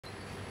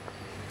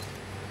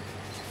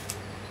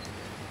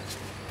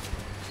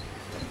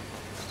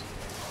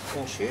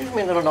Excuse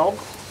me, little dog.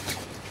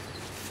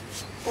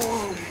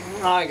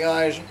 Hi,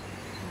 guys.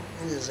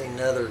 This is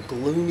another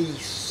gloomy,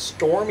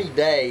 stormy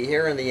day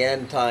here in the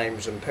end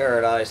times in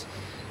paradise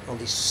on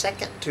the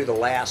second to the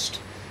last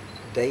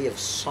day of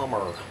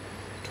summer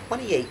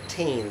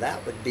 2018.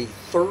 That would be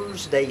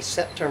Thursday,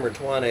 September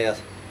 20th,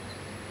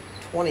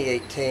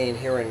 2018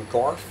 here in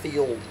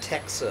Garfield,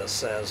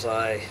 Texas, as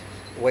I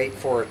wait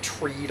for a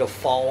tree to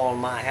fall on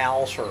my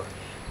house or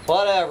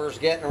whatever's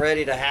getting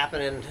ready to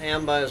happen in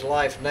Ambo's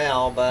life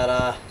now.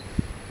 But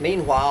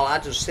meanwhile, I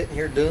just sitting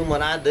here doing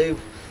what I do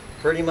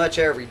pretty much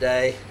every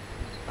day,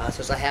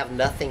 since I have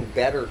nothing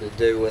better to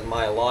do with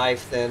my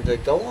life than to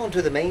go on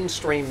to the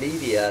mainstream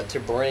media to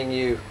bring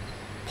you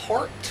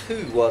part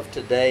 2 of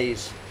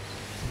today's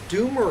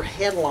Doomer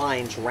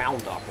Headlines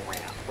Roundup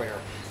rant, where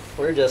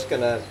we're just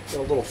going to do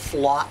a little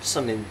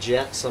flotsam and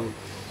jetsam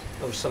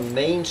of some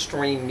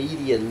mainstream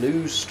media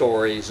news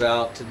stories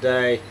out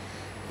today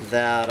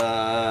that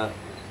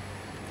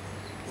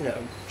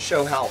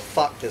show how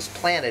fucked this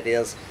planet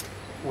is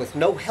with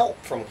no help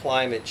from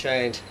climate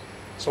change.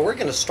 So we're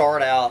going to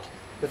start out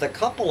with a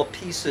couple of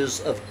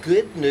pieces of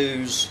good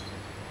news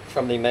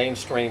from the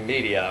mainstream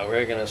media.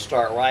 We're going to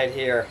start right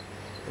here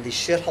in the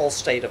shithole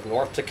state of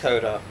North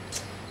Dakota.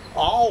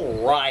 All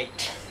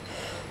right.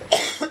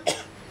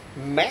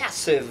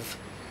 Massive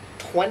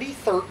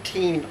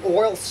 2013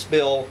 oil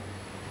spill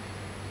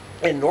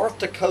in North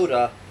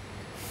Dakota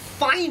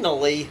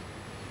finally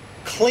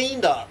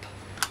cleaned up.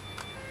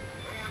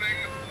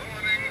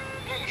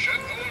 Bullshit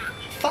alert.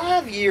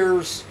 5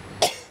 years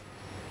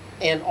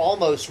and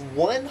almost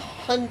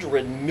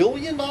 $100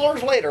 million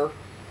later,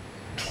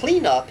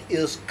 cleanup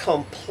is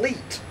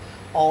complete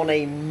on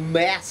a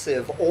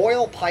massive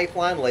oil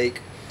pipeline leak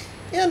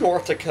in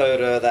North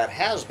Dakota that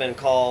has been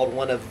called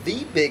one of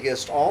the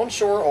biggest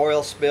onshore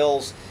oil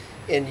spills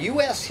in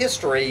U.S.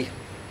 history.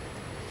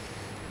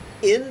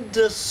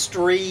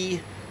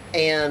 Industry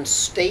and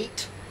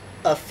state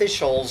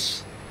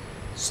officials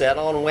said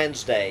on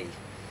Wednesday.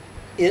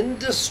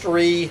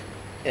 Industry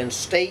and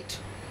state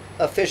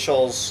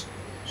officials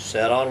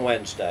said on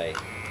Wednesday.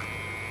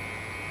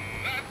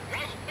 That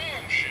was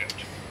bullshit.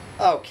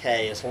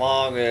 Okay, as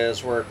long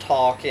as we're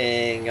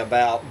talking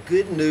about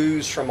good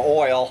news from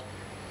oil,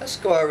 let's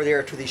go over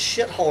there to the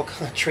shithole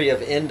country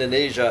of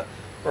Indonesia,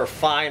 where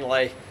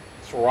finally,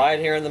 it's right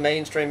here in the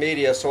mainstream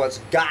media, so it's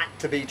got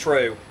to be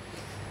true.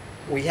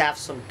 We have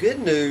some good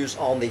news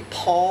on the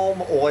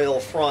palm oil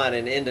front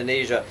in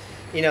Indonesia.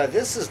 You know,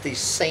 this is the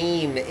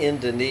same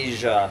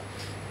Indonesia,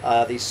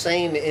 the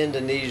same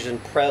Indonesian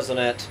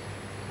president,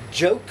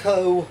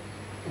 Joko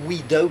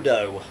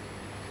Widodo.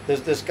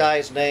 This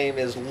guy's name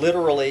is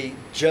literally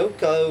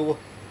Joko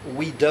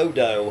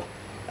Widodo.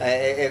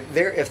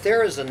 If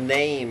there is a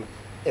name,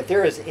 if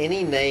there is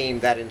any name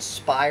that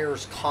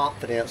inspires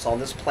confidence on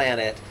this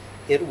planet,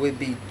 it would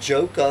be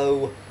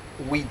Joko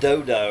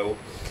Widodo.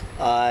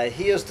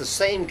 He is the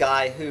same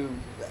guy who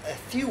a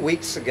few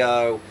weeks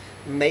ago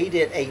made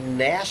it a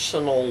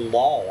national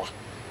law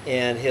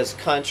in his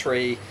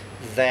country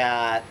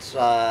that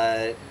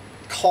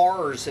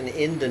cars in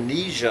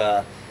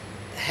Indonesia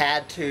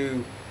had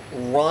to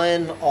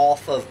run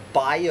off of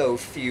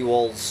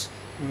biofuels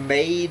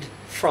made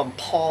from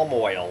palm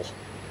oil.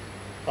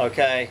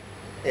 Okay?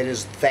 It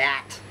is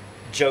that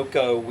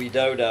Joko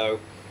Widodo.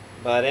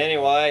 But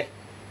anyway,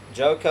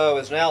 Joko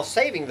is now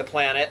saving the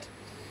planet.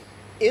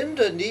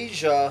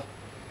 Indonesia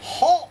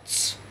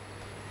halts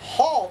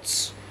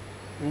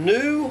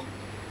new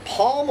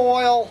palm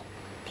oil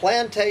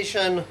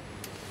plantation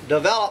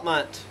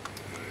development.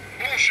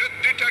 Bullshit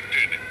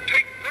detected.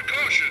 Take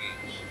precautions.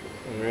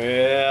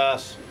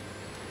 Yes.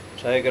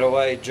 Take it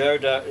away,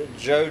 Dodo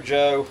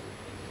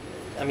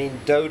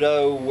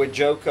with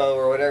Joko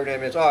or whatever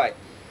name it is. All right.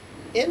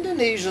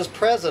 Indonesia's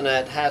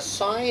president has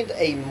signed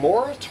a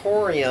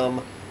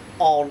moratorium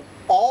on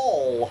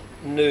all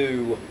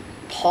new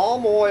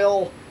palm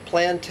oil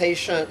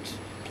plantation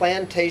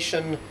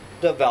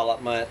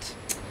development,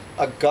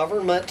 a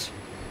government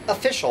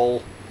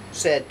official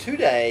said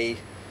today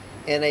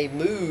in a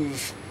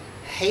move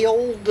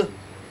hailed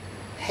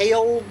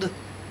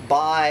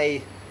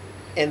by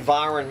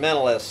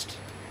environmentalists.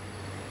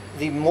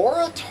 The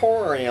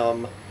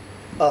moratorium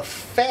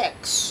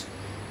affects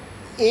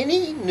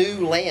any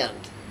new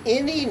land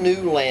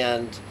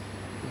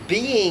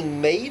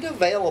being made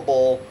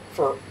available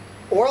for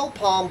oil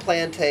palm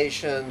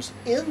plantations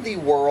in the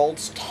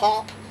world's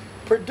top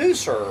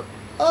producer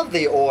of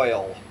the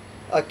oil,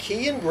 a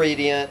key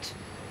ingredient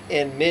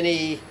in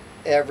many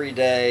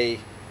everyday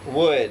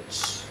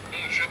woods.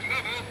 Bullshit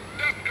level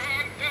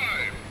DEFCON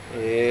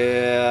 5.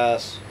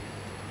 Yes.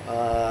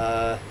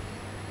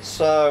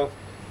 So,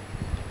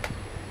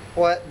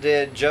 what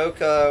did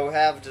Joko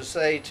have to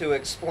say to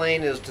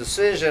explain his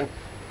decision?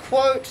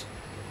 Quote,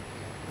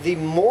 the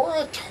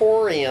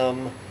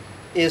moratorium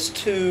is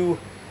to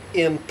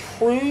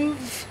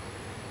improve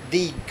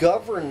the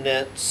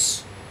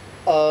governance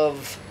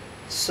of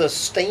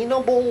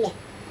sustainable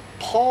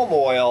palm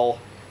oil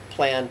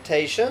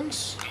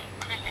plantations. Oh,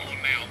 come on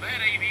now.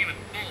 That ain't even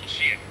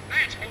bullshit.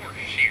 That's horse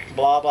shit.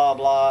 blah, blah,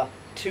 blah,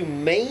 to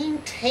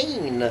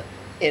maintain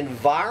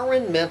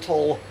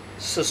environmental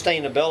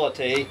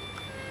sustainability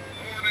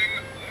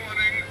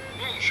Warning,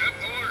 bullshit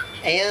alert.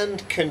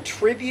 and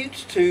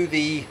contribute to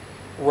the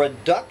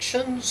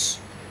reductions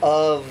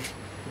of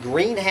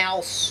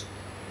greenhouse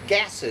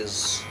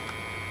gases.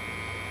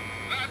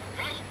 That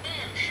was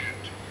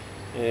bullshit.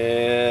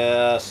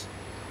 Yes,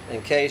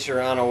 in case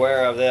you're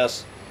unaware of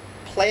this,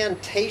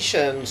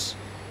 plantations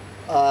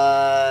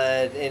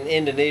in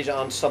Indonesia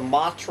on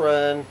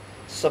Sumatra,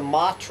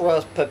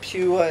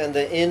 Papua, and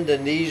the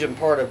Indonesian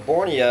part of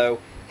Borneo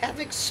have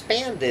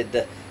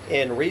expanded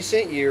in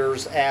recent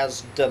years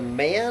as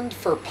demand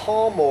for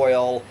palm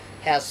oil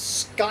has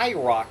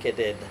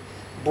skyrocketed,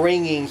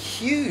 bringing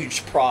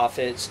huge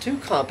profits to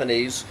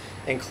companies,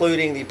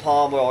 including the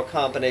palm oil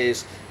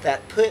companies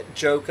that put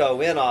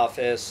Joko in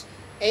office,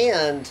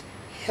 and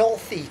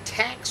healthy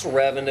tax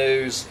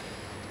revenues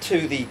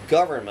to the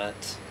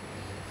government.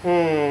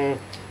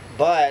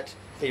 But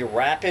the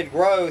rapid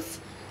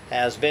growth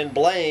has been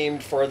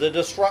blamed for the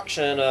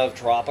destruction of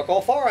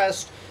tropical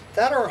forests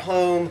that are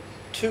home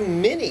to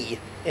many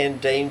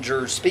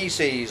endangered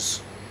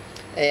species,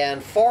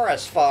 and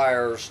forest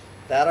fires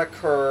that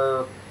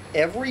occur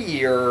every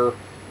year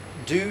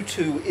due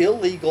to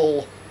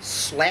illegal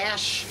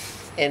slash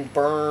and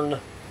burn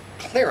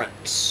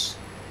clearance.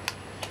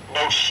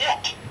 No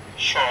shit,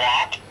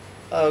 Sherlock.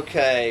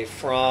 Okay,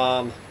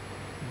 from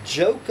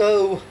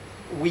Joko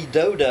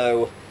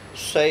Widodo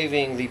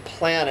saving the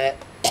planet.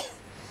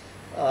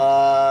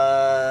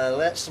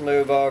 Let's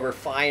move over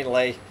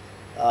finally.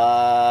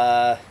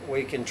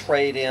 We can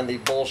trade in the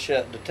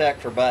bullshit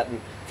detector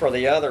button for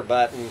the other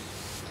button.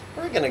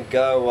 We're going to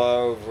go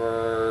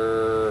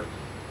over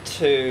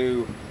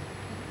to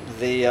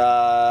the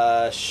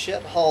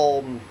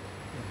shithole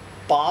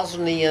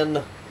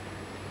Bosnian.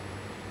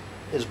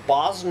 Is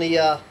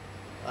Bosnia,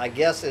 I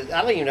guess,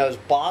 I don't even know, is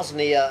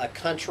Bosnia a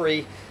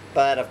country?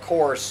 But of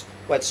course,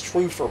 what's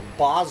true for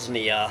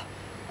Bosnia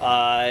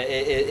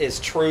is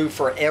true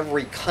for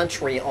every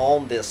country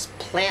on this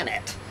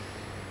planet.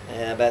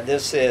 But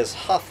this is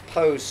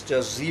HuffPost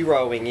just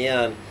zeroing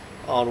in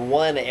on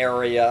one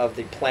area of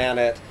the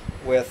planet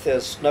with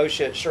this No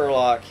Shit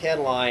Sherlock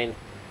headline: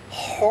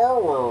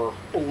 horror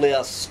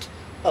list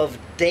of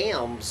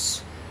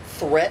dams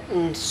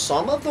threaten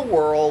some of the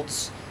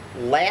world's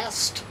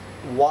last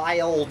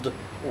wild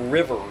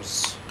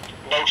rivers.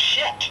 No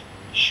shit,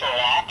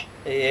 Sherlock.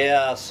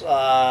 Yes,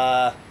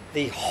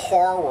 the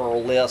horror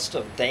list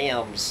of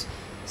dams.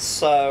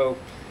 So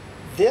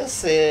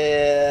this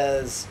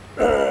is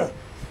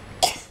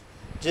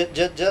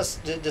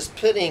just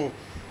putting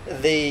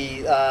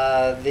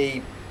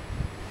the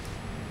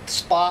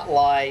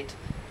spotlight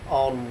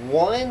on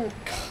one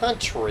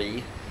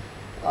country.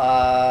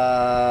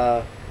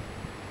 Well,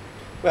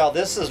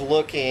 this is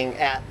looking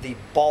at the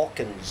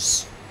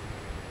Balkans.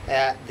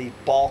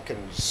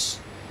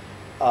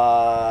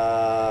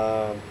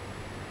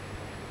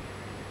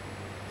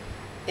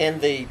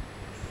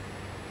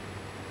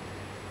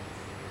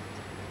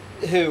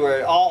 Who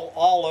are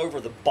all over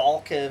the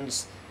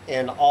Balkans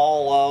and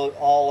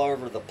all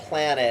over the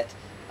planet.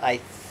 I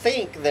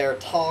think they're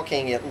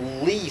talking at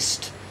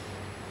least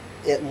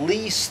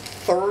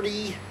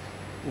 30.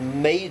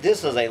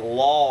 This is a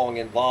long,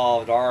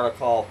 involved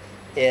article.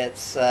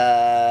 It's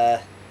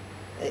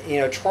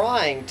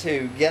trying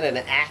to get an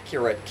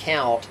accurate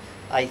count.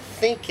 I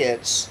think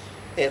it's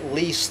at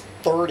least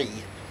 30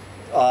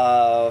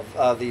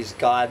 of these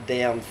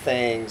goddamn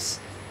things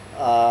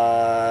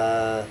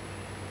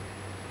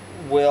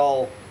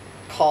will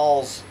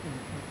cause,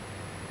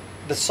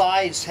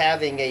 besides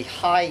having a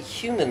high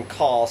human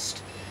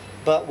cost,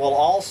 but will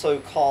also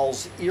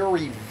cause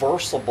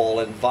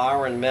irreversible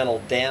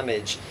environmental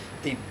damage.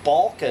 The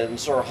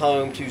Balkans are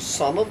home to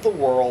some of the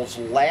world's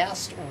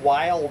last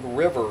wild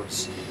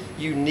rivers,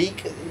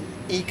 unique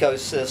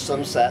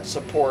ecosystems that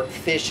support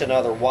fish and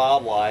other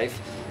wildlife,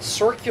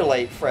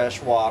 circulate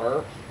fresh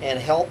water, and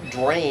help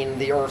drain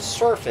the Earth's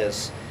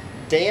surface.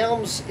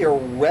 Dams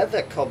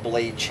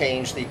irrevocably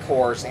change the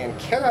course and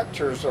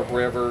characters of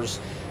rivers,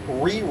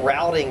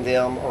 rerouting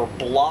them or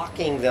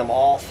blocking them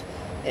off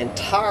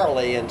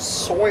entirely, and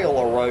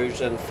soil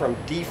erosion from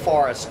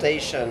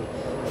deforestation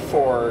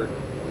for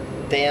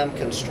dam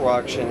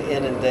construction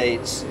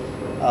inundates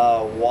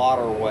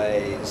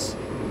waterways.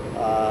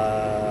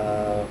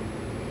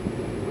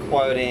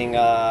 Quoting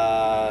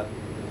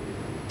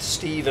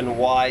Stephen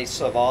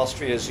Weiss of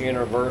Austria's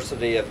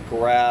University of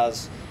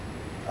Graz,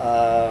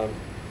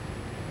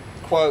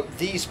 quote,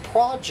 "These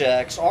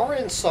projects are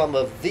in some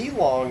of the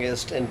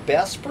longest and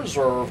best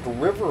preserved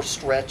river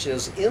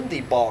stretches in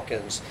the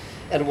Balkans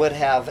and would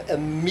have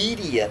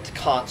immediate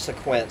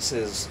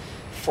consequences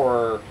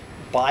for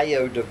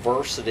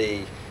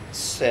biodiversity,"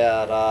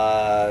 said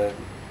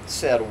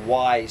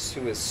Weiss,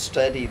 who has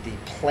studied the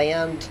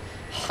planned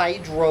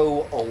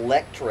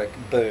hydroelectric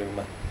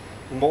boom.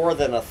 More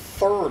than a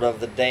third of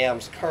the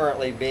dams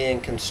currently being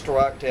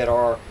constructed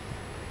are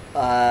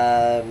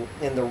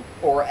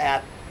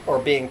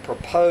being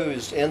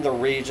proposed in the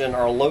region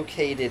are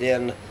located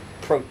in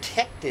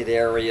protected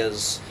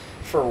areas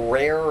for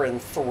rare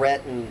and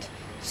threatened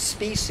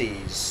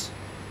species.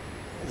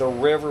 The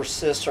river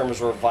systems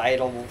were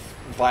vital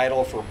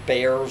for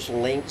bears,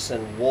 lynx,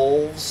 and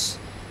wolves.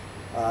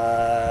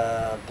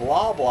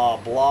 Blah, blah,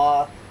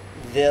 blah.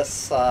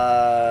 This,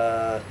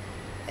 and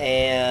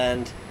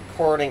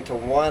according to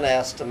one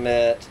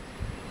estimate,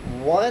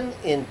 1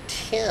 in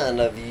 10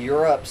 of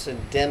Europe's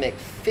endemic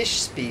fish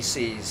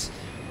species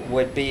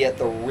would be at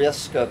the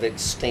risk of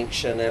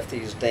extinction if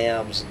these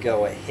dams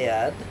go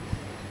ahead.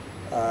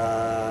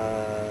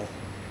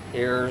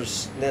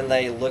 Then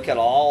they look at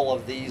all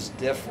of these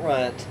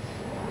different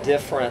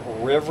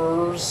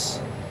rivers,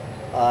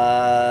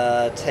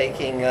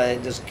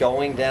 just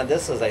going down.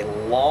 This is a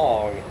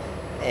long,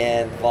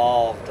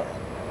 involved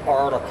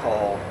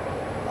article.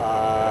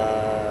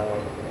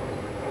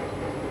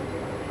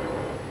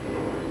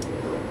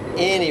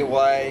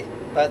 Anyway,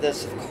 but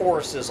this, of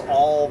course, is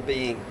all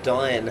being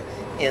done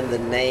in the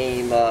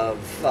name of,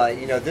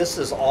 this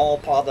is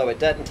all, although it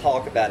doesn't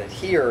talk about it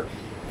here,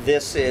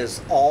 this is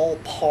all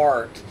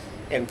part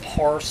and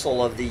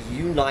parcel of the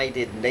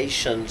United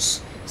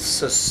Nations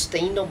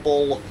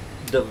Sustainable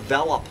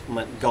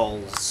Development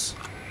Goals.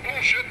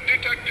 Bullshit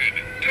detected.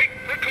 Take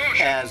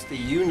precaution. As the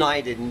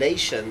United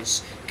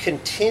Nations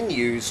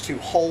continues to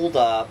hold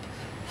up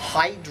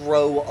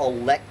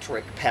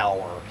hydroelectric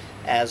power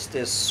as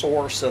this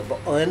source of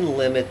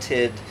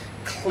unlimited,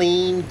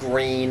 clean,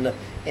 green,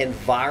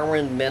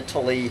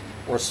 environmentally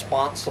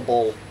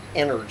responsible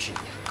energy.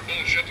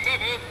 Bullshit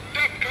level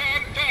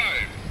DEFCON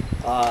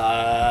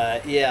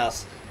 5.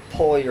 Yes,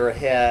 pull your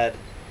head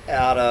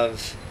out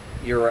of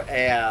your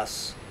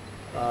ass.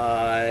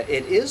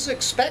 It is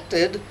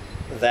expected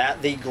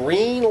that the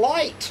green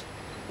light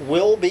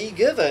will be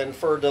given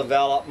for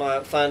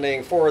development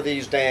funding for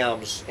these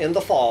dams in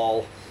the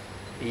fall.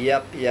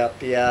 Yep.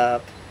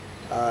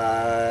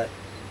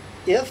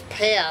 If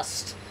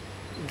passed,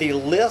 the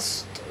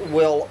list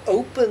will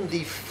open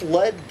the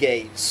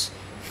floodgates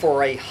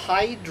for a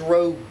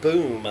hydro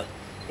boom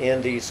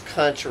in these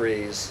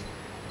countries.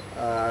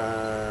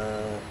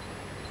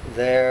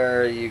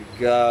 There you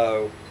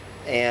go.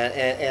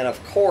 And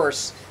of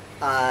course,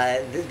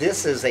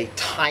 this is a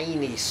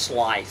tiny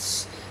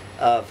slice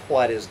of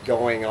what is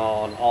going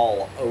on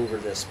all over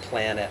this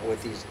planet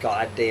with these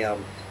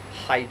goddamn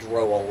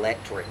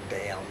hydroelectric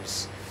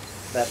dams.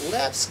 But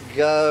let's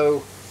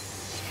go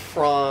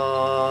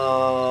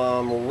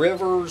from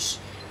rivers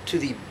to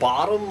the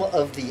bottom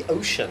of the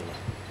ocean,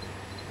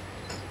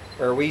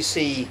 where we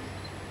see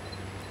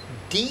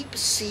deep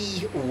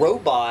sea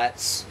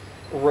robots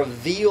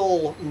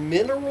reveal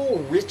mineral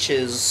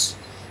riches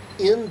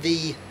in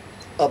the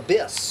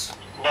abyss.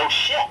 No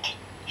shit,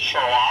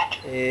 Sherlock.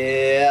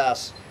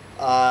 Yes.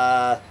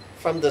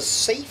 From the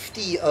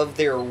safety of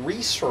their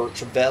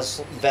research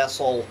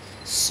vessel,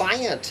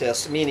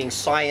 scientists, meaning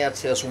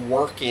scientists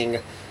working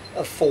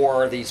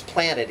for these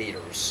planet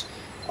eaters,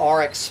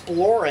 are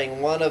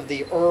exploring one of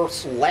the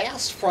Earth's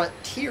last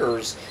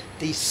frontiers,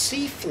 the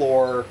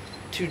seafloor,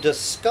 to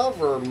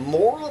discover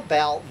more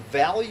about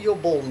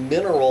valuable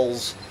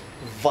minerals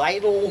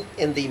vital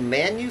in the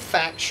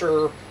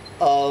manufacture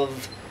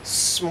of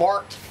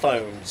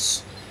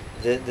smartphones.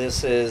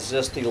 This is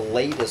just the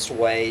latest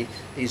way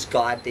these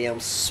goddamn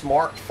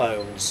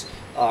smartphones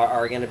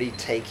are going to be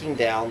taking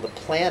down the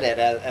planet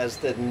as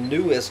the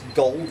newest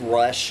gold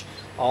rush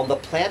on the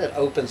planet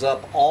opens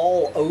up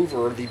all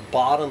over the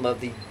bottom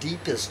of the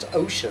deepest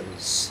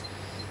oceans.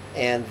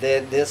 And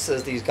then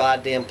these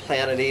goddamn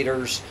planet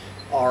eaters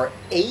are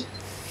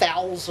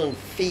 8,000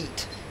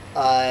 feet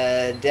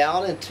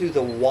down into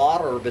the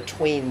water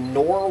between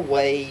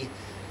Norway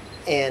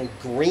and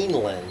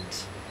Greenland.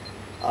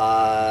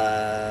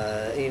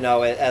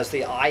 As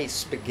the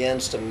ice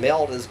begins to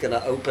melt, is going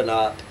to open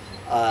up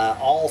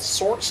all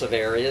sorts of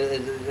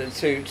areas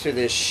to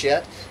this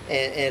shit.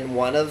 And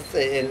one of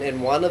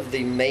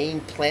the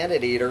main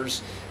planet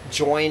eaters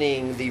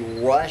joining the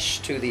rush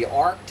to the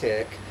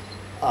Arctic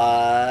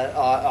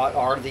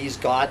are these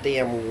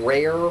goddamn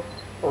rare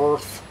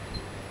earth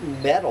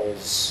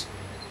metals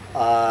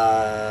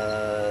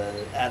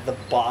at the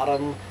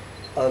bottom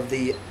of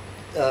the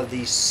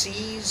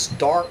sea's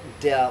dark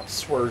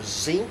depths, where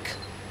zinc,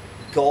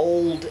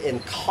 gold,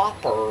 and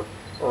copper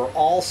are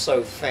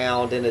also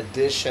found, in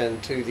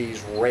addition to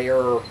these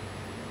rare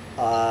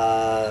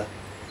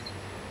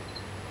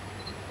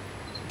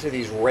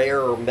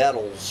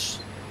metals.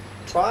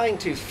 Trying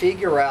to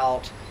figure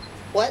out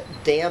what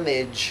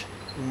damage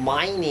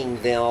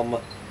mining them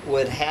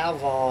would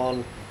have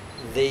on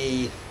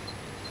the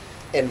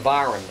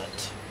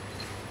environment.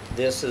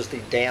 This is the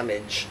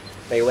damage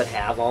they would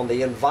have on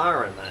the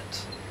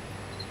environment.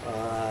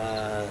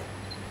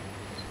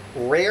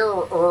 Rare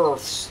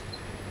earths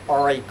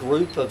are a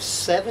group of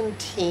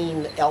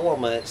 17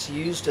 elements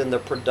used in the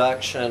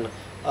production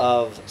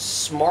of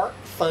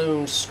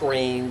smartphone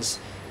screens,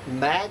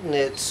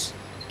 magnets,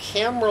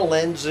 camera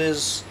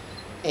lenses,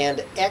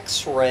 and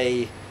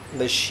X-ray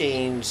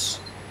machines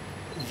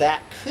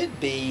that could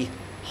be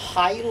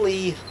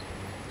highly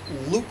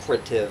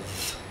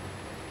lucrative.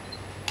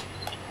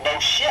 No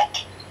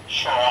shit,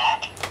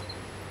 Sherlock.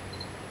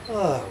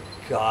 Oh,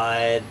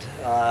 God.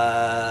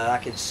 I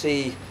could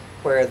see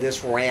where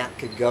this rant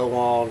could go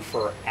on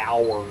for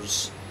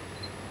hours.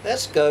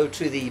 Let's go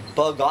to the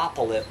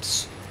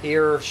bugopocalypse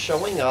here,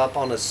 showing up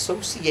on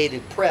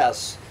Associated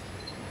Press.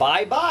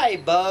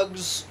 Bye-bye,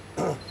 bugs.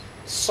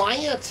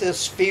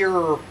 Scientists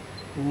fear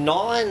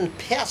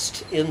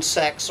non-pest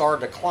insects are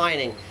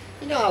declining.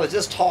 You know, I was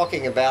just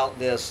talking about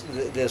this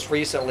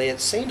recently.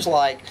 It seems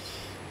like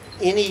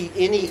any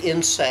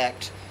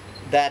insect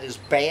that is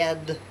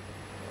bad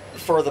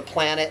for the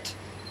planet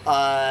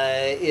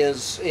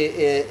is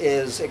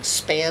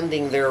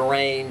expanding their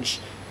range,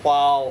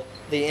 while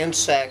the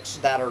insects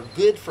that are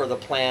good for the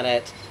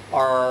planet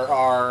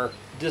are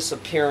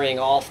disappearing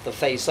off the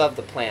face of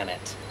the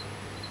planet.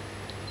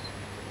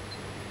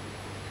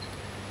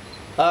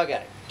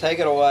 Okay, take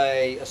it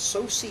away.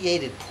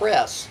 Associated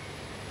Press.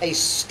 A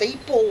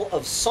staple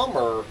of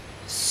summer,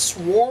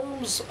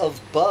 swarms of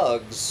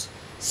bugs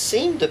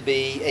seem to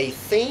be a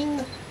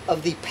thing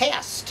of the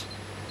past.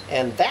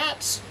 And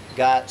that's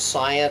got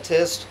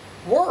scientists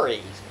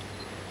worried.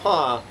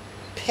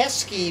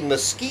 Pesky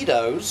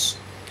mosquitoes,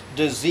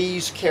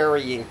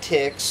 disease-carrying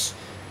ticks,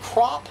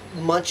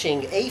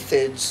 crop-munching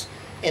aphids,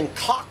 and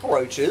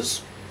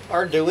cockroaches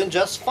are doing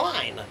just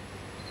fine.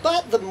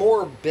 But the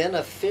more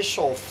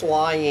beneficial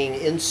flying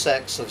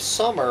insects of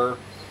summer,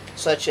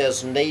 such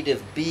as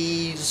native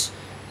bees,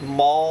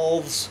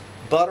 moths,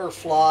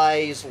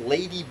 butterflies,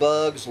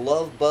 ladybugs,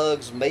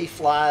 lovebugs,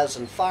 mayflies,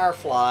 and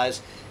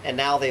fireflies, and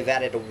now they've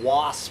added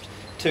wasps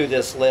to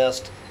this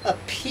list,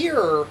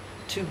 appear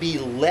to be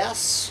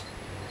less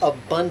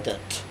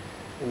abundant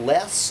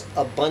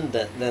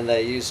than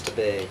they used to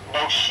be.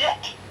 No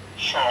shit,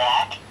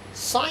 Sherlock.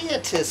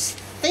 Scientists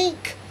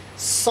think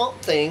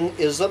something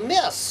is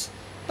amiss,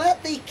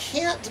 but they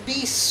can't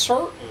be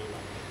certain,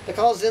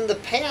 because in the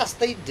past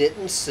they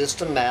didn't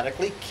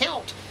systematically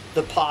count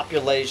the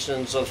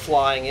populations of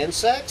flying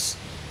insects.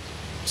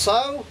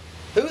 So,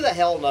 who the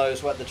hell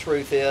knows what the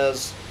truth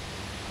is?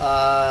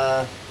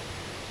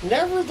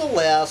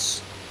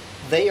 Nevertheless,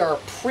 they are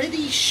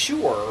pretty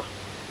sure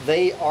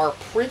that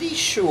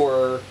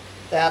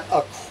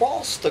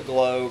across the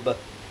globe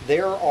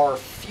there are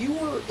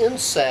fewer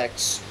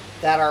insects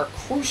that are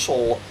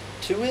crucial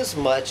to as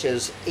much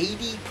as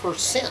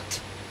 80%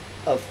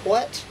 of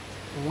what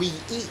we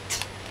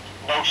eat.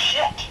 No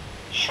shit,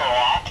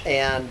 Sherlock.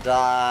 And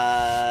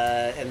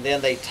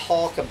then they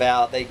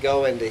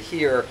go into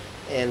here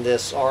in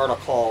this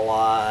article,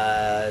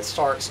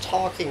 starts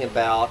talking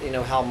about,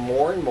 how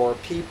more and more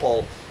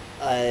people,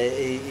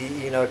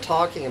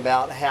 talking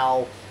about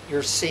how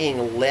you're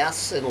seeing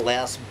less and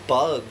less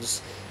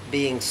bugs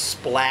being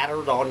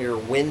splattered on your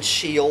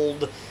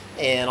windshield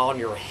and on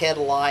your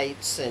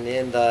headlights and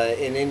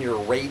in your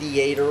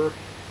radiator.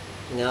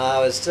 I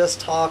was just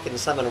talking to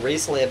someone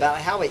recently about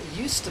how it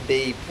used to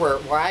be where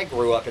I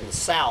grew up in the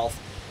South,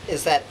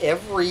 is that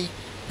every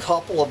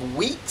couple of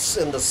weeks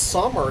in the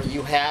summer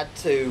you had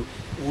to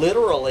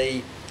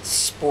literally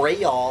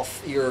spray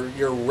off your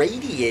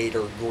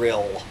radiator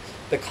grill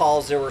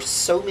because there were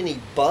so many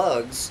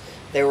bugs.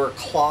 They were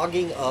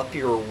clogging up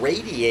your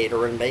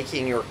radiator and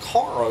making your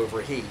car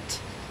overheat.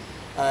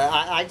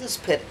 I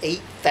just put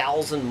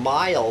 8,000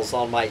 miles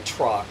on my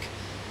truck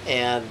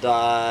and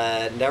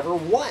never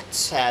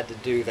once had to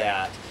do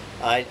that.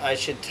 I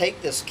should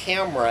take this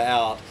camera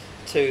out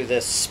to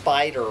this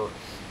spider,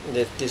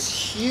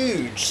 this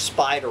huge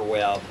spider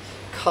web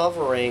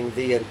covering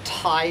the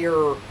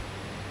entire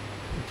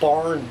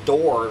barn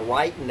door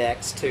right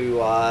next to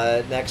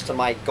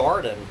my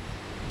garden.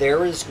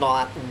 There is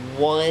not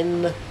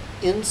one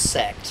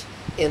insect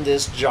in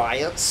this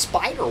giant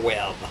spider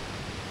web.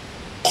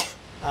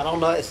 I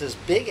don't know, it's this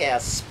big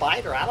ass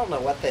spider. I don't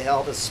know what the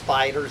hell the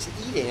spider's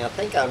eating. I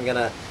think I'm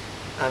gonna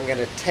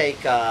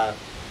take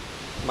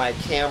my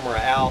camera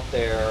out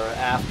there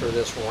after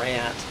this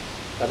rant.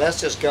 But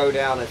let's just go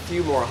down a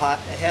few more hot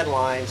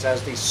headlines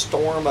as the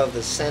storm of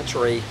the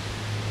century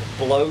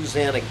blows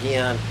in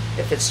again.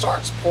 If it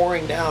starts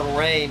pouring down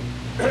rain,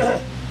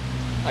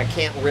 I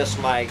can't risk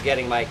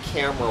getting my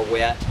camera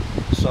wet,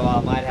 so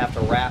I might have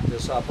to wrap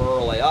this up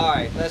early. All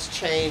right, let's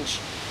change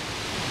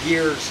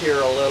gears here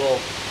a little.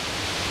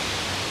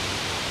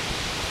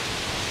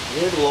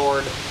 Good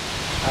Lord,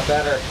 I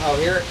better, oh,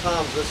 here it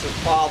comes. This is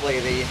probably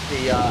the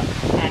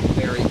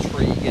hackberry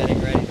tree getting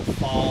ready to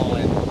fall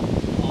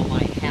on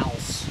my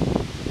house.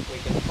 We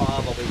can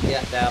probably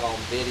get that on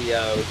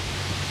video.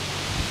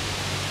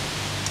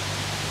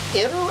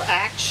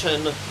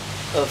 Interaction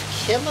of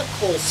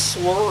chemical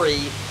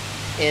slurry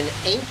in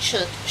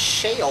ancient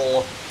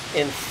shale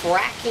and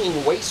fracking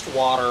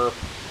wastewater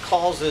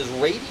causes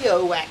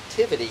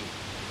radioactivity.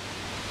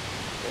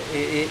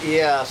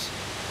 Yes.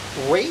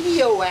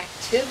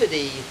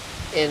 Radioactivity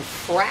in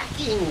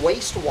fracking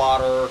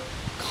wastewater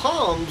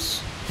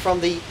comes from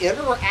the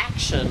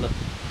interaction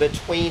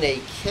between a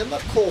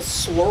chemical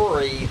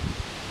slurry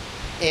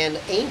and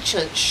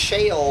ancient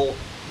shale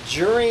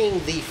during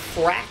the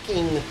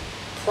fracking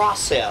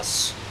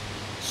process.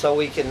 So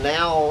we can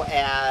now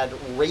add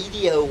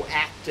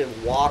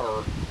radioactive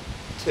water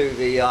to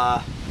the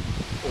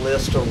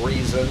list of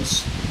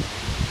reasons.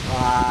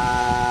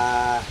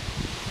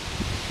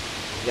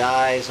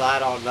 Guys, I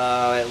don't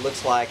know. It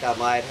looks like I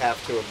might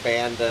have to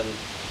abandon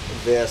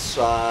this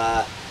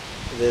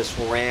this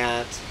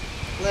rant.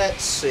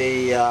 Let's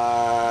see.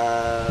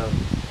 I'm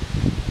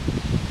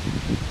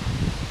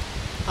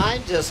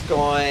just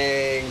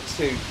going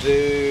to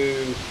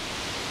do.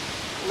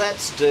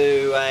 Let's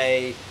do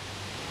a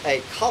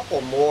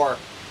couple more.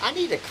 I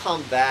need to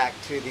come back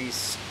to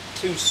these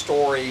two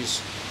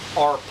stories.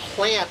 Are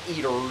plant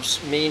eaters,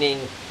 meaning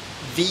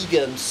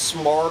vegans,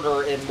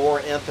 smarter and more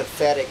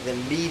empathetic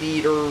than meat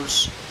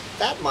eaters?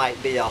 That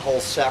might be a whole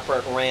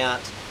separate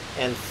rant.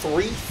 And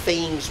 3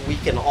 things we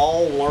can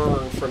all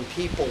learn from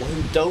people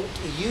who don't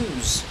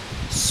use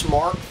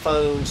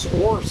smartphones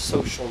or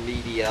social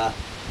media.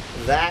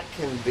 That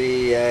can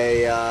be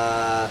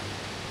a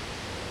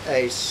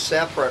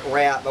separate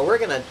rant. But we're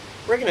gonna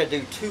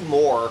do 2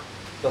 more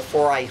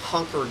before I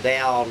hunker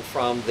down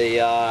from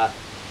the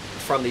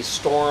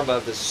storm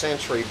of the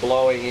century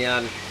blowing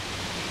in.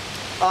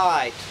 All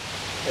right,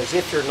 as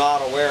if you're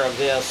not aware of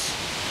this,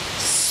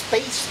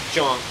 space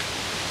junk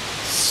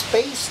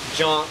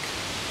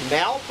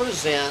now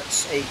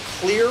presents a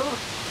clear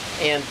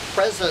and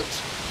present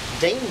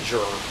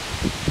danger.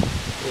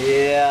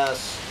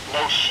 Yes.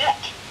 No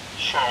shit,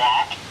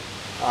 Sherlock.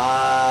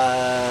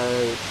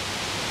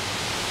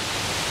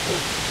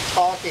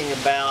 Talking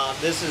about,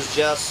 this is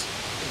just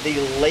the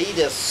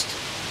latest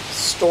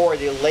story,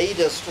 the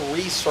latest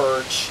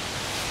research,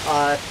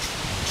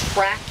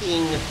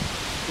 tracking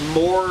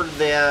more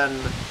than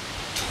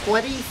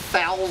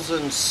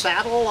 20,000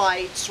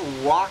 satellites,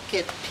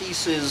 rocket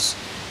pieces,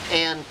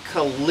 and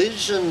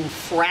collision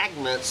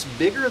fragments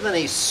bigger than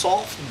a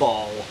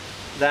softball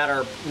that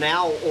are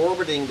now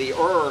orbiting the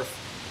Earth,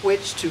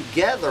 which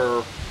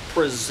together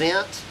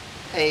present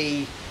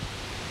a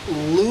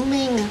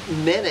looming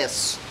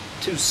menace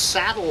to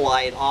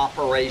satellite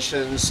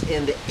operations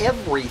and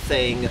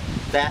everything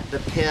that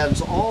depends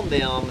on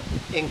them,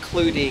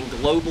 including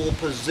global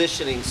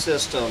positioning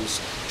systems,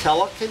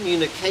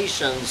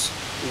 telecommunications,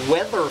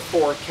 weather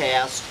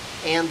forecast,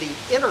 and the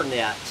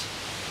internet.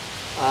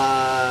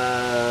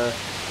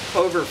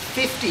 Over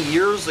 50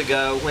 years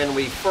ago, when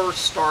we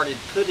first started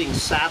putting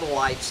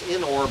satellites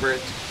in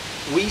orbit,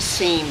 we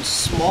seemed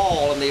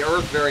small and the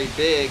Earth very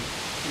big.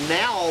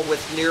 Now,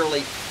 with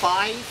nearly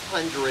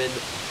 500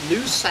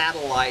 new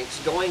satellites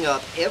going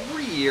up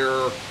every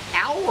year,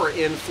 our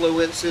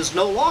influence is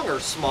no longer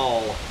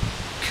small.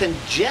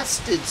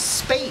 Congested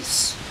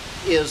space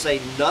is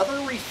another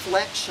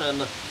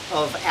reflection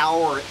of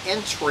our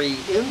entry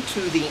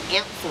into the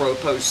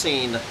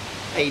Anthropocene,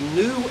 a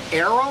new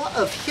era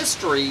of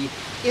history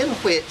in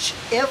which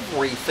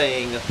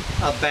everything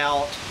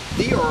about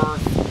the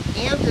Earth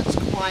and its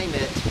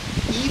climate,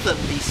 even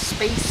the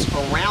space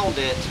around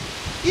it,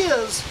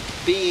 is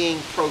being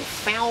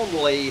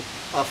profoundly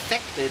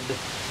affected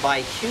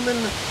by human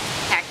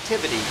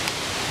activity.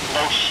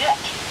 No shit,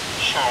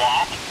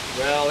 Sherlock.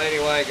 Well,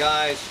 anyway,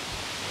 guys,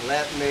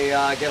 let me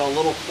get a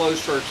little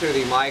closer to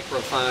the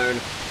microphone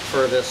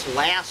for this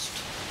last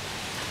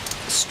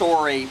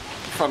story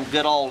from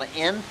good old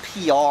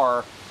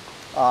NPR.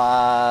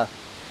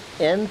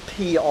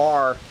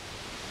 NPR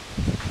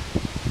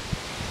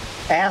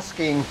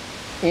asking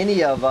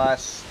any of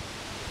us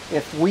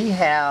if we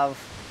have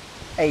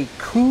a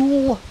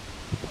cool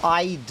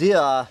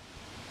idea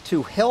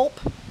to help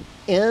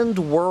end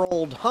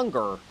world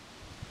hunger.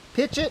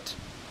 Pitch it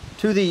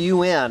to the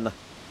UN.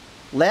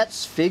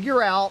 Let's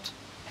figure out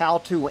how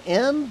to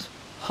end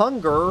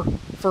hunger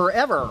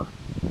forever.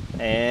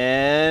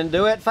 And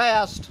do it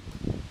fast.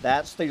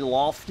 That's the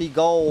lofty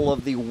goal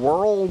of the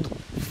World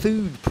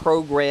Food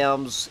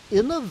Programme's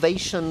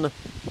Innovation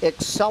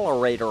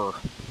Accelerator.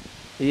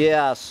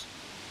 Yes,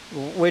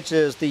 which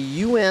is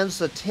the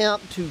UN's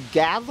attempt to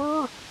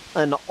gather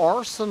an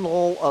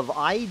arsenal of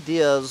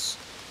ideas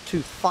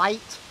to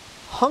fight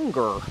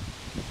hunger.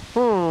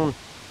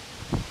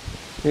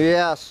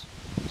 Yes,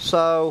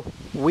 so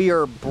we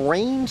are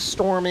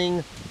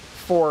brainstorming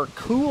for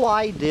cool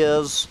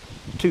ideas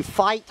to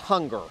fight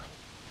hunger.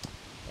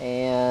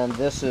 And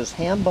this is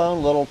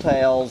Hambone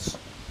Littletails,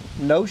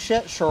 No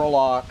Shit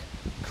Sherlock,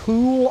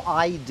 cool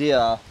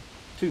idea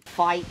to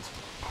fight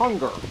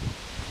hunger.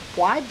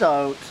 Why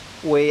don't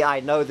we, I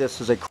know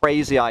this is a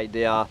crazy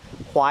idea,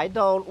 why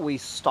don't we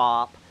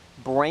stop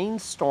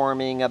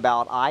brainstorming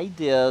about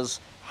ideas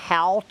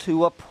how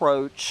to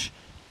approach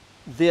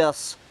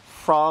this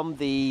from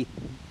the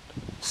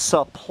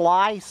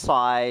supply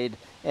side,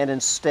 and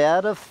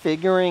instead of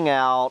figuring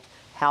out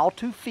how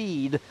to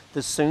feed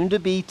the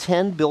soon-to-be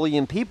 10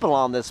 billion people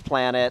on this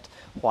planet,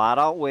 why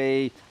don't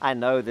we, I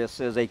know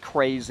this is a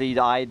crazy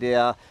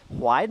idea,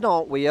 why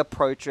don't we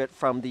approach it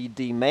from the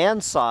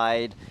demand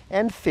side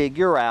and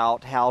figure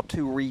out how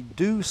to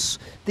reduce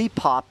the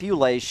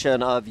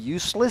population of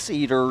useless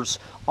eaters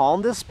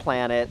on this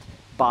planet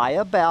by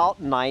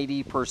about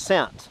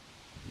 90%.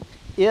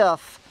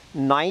 If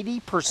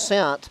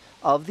 90%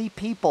 of the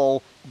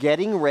people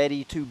getting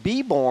ready to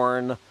be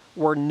born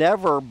were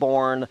never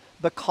born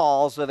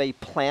because of a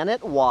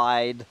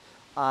planet-wide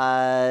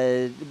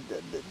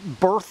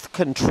birth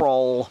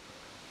control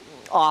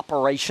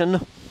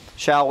operation,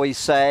 shall we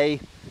say.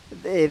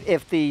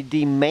 If the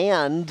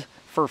demand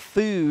for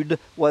food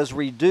was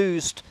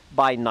reduced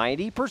by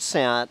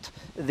 90%,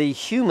 the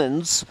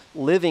humans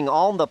living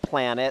on the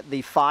planet,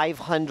 the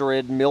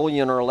 500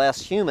 million or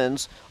less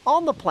humans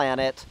on the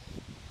planet,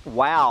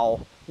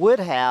 wow, would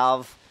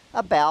have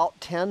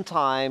about 10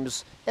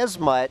 times as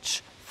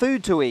much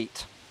food to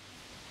eat.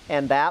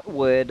 And that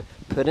would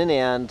put an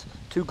end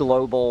to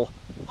global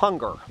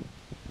hunger.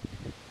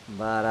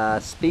 But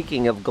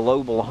speaking of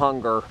global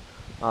hunger,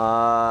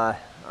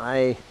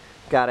 I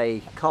got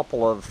a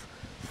couple of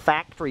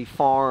factory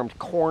farmed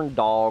corn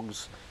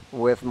dogs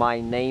with my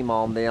name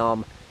on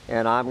them,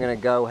 and I'm gonna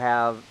go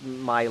have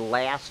my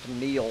last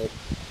meal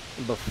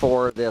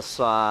before this.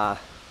 Let's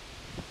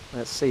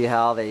see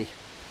how the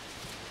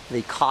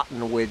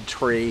cottonwood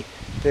tree.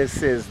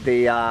 This is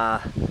the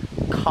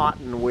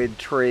cottonwood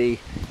tree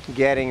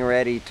getting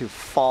ready to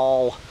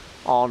fall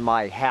on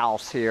my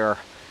house here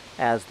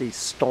as the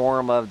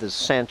storm of the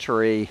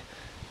century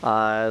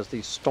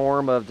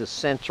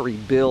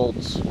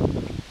builds.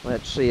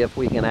 Let's see if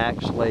we can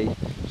actually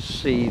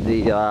see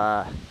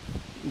the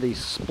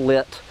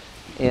split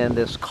in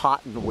this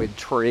cottonwood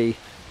tree,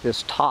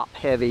 this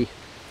top-heavy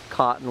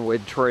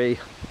cottonwood tree.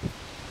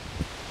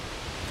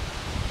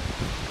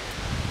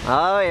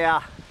 Oh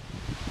yeah,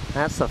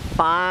 that's a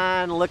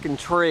fine-looking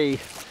tree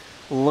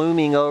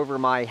looming over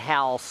my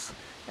house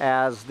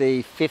as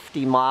the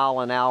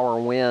 50-mile-an-hour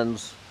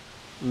winds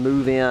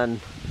move in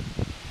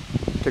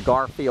to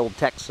Garfield,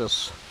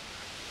 Texas.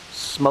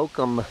 Smoke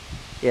 'em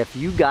if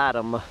you got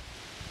 'em.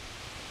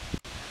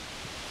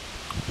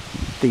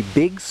 The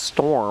big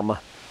storm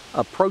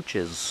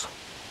approaches.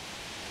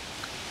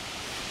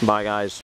 Bye, guys.